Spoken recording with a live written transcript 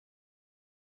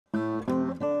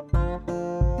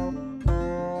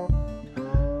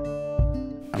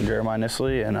I'm Jeremiah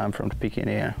Nissley, and I'm from Topeka,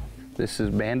 Indiana. This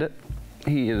is Bandit.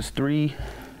 He is 3.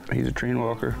 He's a train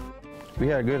walker. We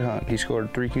had a good hunt. He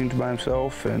scored 3 coons by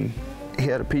himself, and he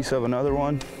had a piece of another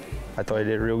one. I thought he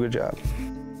did a real good job.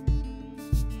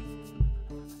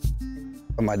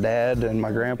 My dad and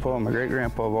my grandpa and my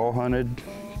great-grandpa have all hunted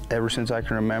ever since I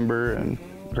can remember, and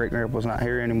great-grandpa's not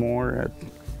here anymore.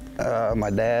 My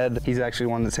dad, he's actually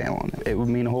one that's handling it. It would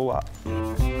mean a whole lot.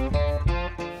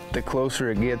 The closer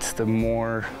it gets, the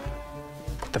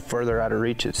further out of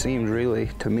reach it seems, really,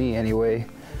 to me anyway.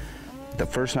 The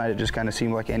first night it just kind of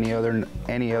seemed like any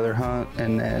other hunt,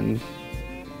 and then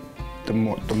the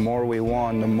more we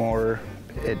won, the more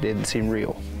it didn't seem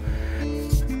real.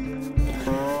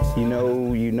 You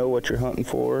know what you're hunting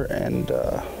for, and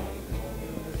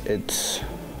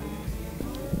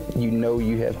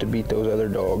you have to beat those other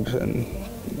dogs, and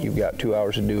you've got 2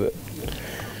 hours to do it.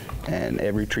 And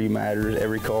every tree matters,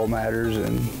 every call matters,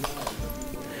 and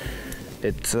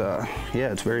it's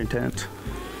very intense.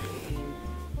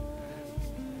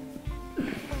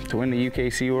 To win the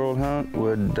UKC World Hunt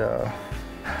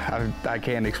I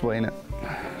can't explain it.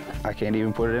 I can't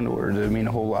even put it into words. It would mean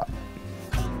a whole lot.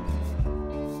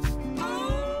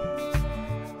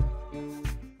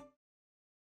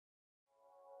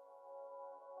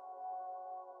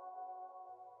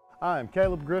 I'm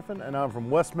Caleb Griffin, and I'm from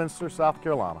Westminster, South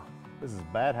Carolina. This is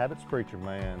Bad Habits Preacher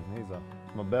Man. He's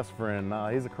my best friend.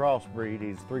 He's a crossbreed.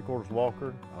 He's 3/4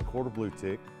 walker, a quarter blue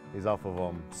tick. He's off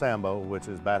of Sambo, which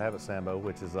is Bad Habit Sambo,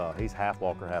 which is he's half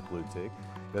walker, half blue tick.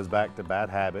 Goes back to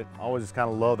Bad Habit. I always just kind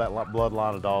of love that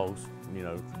bloodline of dogs. You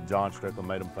know, John Strickland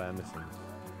made them famous, and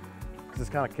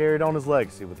just kind of carried on his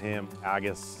legacy with him. I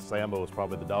guess Sambo was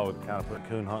probably the dog that kind of put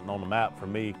coon hunting on the map for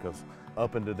me, because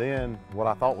up until then, what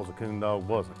I thought was a coon dog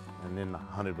wasn't. And then I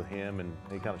hunted with him, and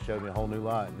he kind of showed me a whole new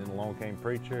light. And then along came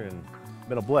Preacher, and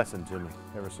been a blessing to me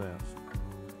ever since.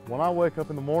 When I wake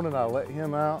up in the morning, I let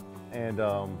him out, and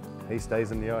he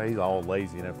stays in the yard. He's all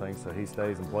lazy and everything, so he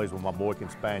stays and plays with my Boykin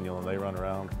Spaniel, and they run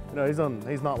around. You know,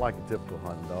 he's not like a typical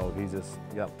hunting dog. He's just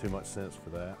got too much sense for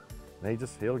that. And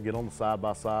he'll get on the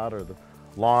side-by-side or the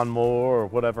lawnmower or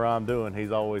whatever I'm doing.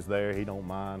 He's always there. He don't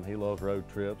mind. He loves road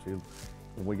trips.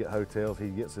 When we get hotels, he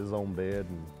gets his own bed,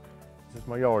 and it's just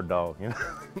my yard dog, you know.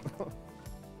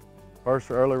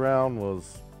 First early round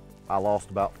was, I lost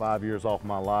about 5 years off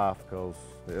my life, because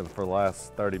for the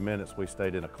last 30 minutes we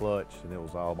stayed in a clutch, and it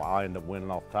was I ended up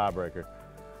winning off tiebreaker.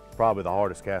 Probably the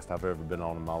hardest cast I've ever been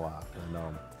on in my life.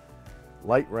 And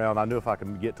late round, I knew if I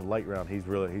could get to late round, he's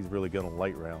really good on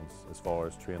late rounds as far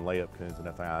as treeing layup coons and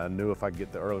everything. I knew if I could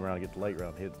get the early round and get to late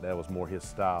round, that was more his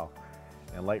style.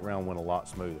 And late round went a lot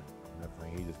smoother and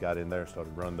everything. He just got in there and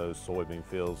started running those soybean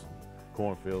fields and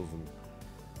cornfields and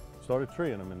started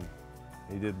treeing them, and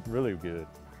he did really good.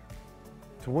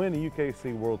 To win the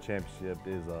UKC World Championship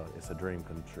it's a dream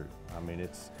come true. I mean,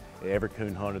 it's every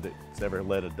coon hunter that's ever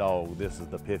led a dog, this is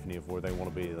the epiphany of where they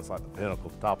want to be. It's like the pinnacle,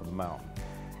 the top of the mountain.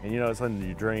 And you know, it's under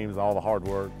your dreams, all the hard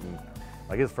work. And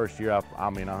like his first year, I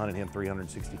hunted him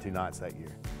 362 nights that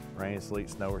year. Rain, sleet,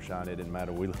 snow, or shine, it didn't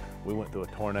matter. We went through a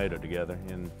tornado together,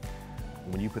 and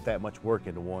when you put that much work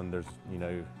into one, there's, you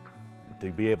know,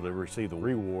 to be able to receive the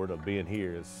reward of being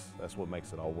here, that's what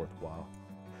makes it all worthwhile.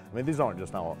 I mean, these aren't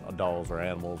just dogs or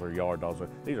animals or yard dogs.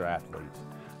 These are athletes.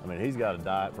 I mean, he's got a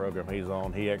diet program he's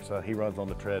on. He runs on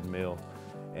the treadmill,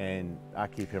 and I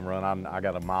keep him running. I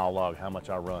got a mile log how much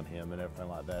I run him and everything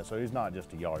like that. So he's not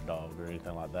just a yard dog or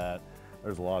anything like that.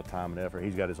 There's a lot of time and effort.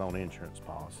 He's got his own insurance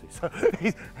policy. So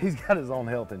he's got his own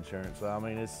health insurance. So I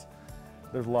mean,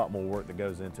 there's a lot more work that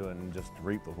goes into it, and just to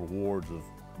reap the rewards of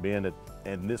being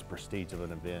in this prestige of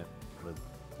an event with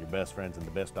your best friends and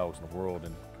the best dogs in the world.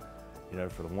 And you know,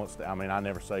 for the once, I mean, I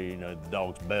never say, you know, the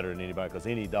dog's better than anybody, because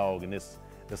any dog in this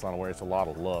line of where it's a lot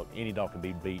of luck. Any dog can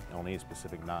be beat on any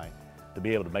specific night. To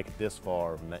be able to make it this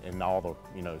far, and all the,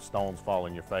 you know, stones fall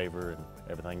in your favor and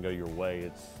everything go your way,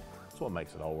 it's what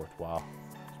makes it all worthwhile.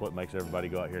 It's what makes everybody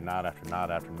go out here night after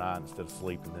night after night instead of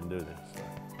sleeping and do this. So.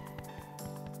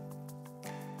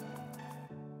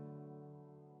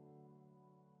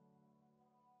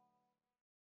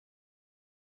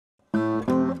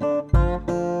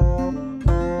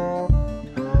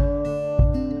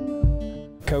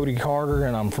 Cody Carter,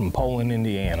 and I'm from Poland,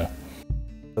 Indiana.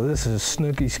 This is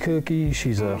Snookis Cookie.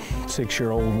 She's a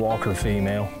 6-year-old walker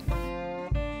female.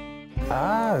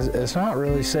 It's not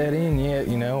really set in yet,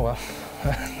 you know.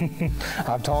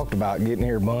 I've talked about getting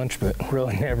here a bunch, but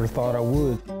really never thought I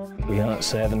would. We hunt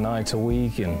 7 nights a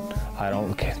week, and I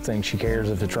don't think she cares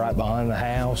if it's right behind the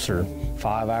house or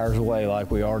 5 hours away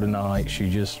like we are tonight.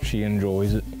 She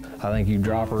enjoys it. I think you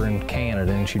drop her in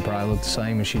Canada and she'd probably look the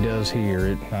same as she does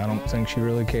here. I don't think she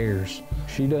really cares.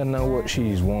 She doesn't know what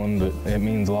she's won, but it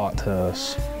means a lot to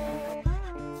us.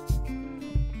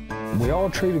 We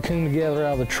all treed a coon together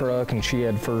out of the truck, and she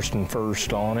had first and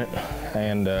first on it.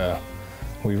 And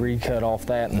we recut off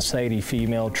that, and Sadie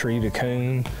female treed a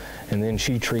coon, and then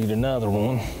she treed another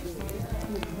one.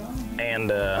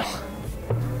 And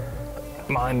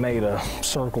mine made a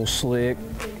circle slick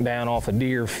down off a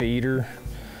deer feeder.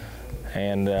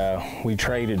 And we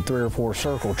traded 3 or 4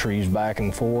 circle trees back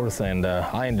and forth, and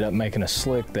I ended up making a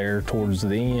slick there towards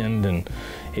the end, and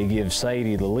it gives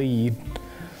Sadie the lead.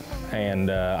 And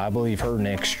I believe her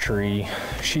next tree,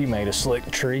 she made a slick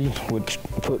tree, which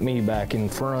put me back in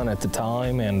front at the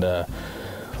time, and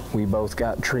we both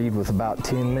got treed with about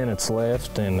 10 minutes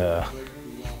left, and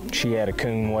she had a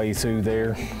coon way through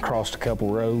there, crossed a couple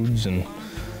roads, and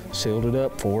sealed it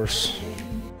up for us.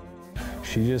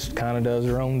 She just kind of does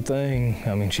her own thing.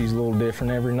 I mean, she's a little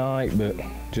different every night, but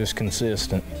just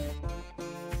consistent.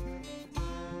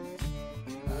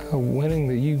 Winning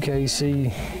the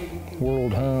UKC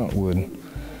World Hunt would,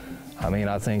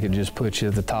 I think it just puts you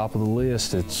at the top of the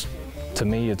list. To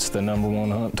me, it's the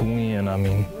 #1 hunt to win. I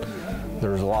mean,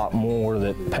 there's a lot more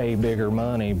that pay bigger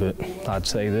money, but I'd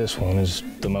say this one is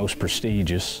the most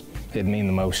prestigious. It'd mean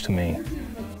the most to me.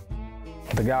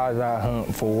 The guys I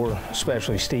hunt for,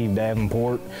 especially Steve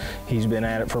Davenport, he's been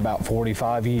at it for about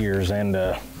 45 years and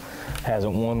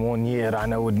hasn't won one yet. I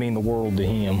know it would mean the world to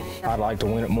him. I'd like to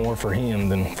win it more for him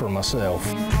than for myself.